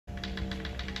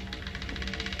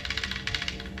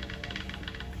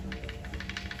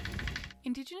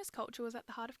Indigenous culture was at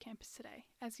the heart of campus today,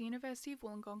 as the University of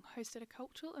Wollongong hosted a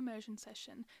cultural immersion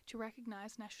session to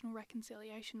recognise National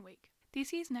Reconciliation Week.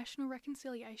 This year's National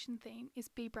Reconciliation theme is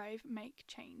Be Brave, Make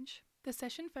Change. The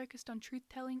session focused on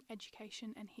truth-telling,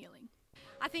 education and healing.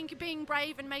 I think being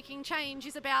brave and making change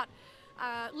is about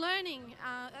learning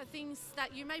things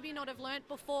that you maybe not have learnt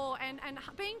before and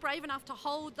being brave enough to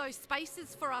hold those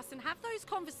spaces for us and have those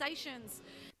conversations.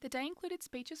 The day included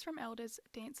speeches from elders,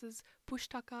 dancers, bush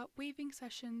tucker, weaving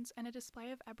sessions and a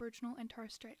display of Aboriginal and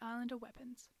Torres Strait Islander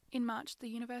weapons. In March, the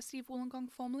University of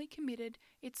Wollongong formally committed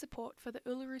its support for the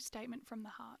Uluru Statement from the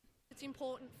Heart. It's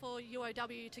important for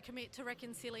UOW to commit to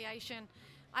reconciliation.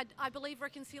 I believe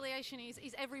reconciliation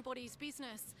is everybody's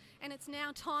business, and it's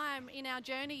now time in our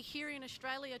journey here in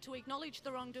Australia to acknowledge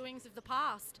the wrongdoings of the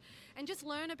past and just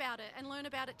learn about it and learn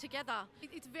about it together.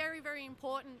 It's very, very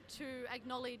important to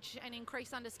acknowledge and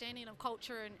increase understanding of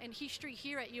culture and history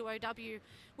here at UOW.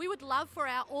 We would love for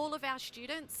all of our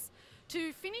students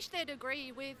to finish their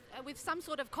degree with some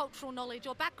sort of cultural knowledge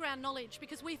or background knowledge,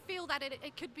 because we feel that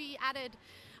it could be added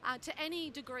to any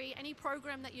degree, any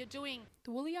program that you're doing.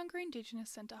 The Wollongong Indigenous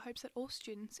Centre hopes that all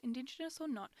students, Indigenous or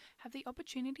not, have the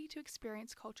opportunity to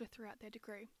experience culture throughout their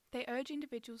degree. They urge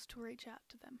individuals to reach out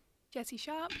to them. Jessie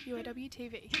Sharp, UOW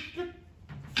TV.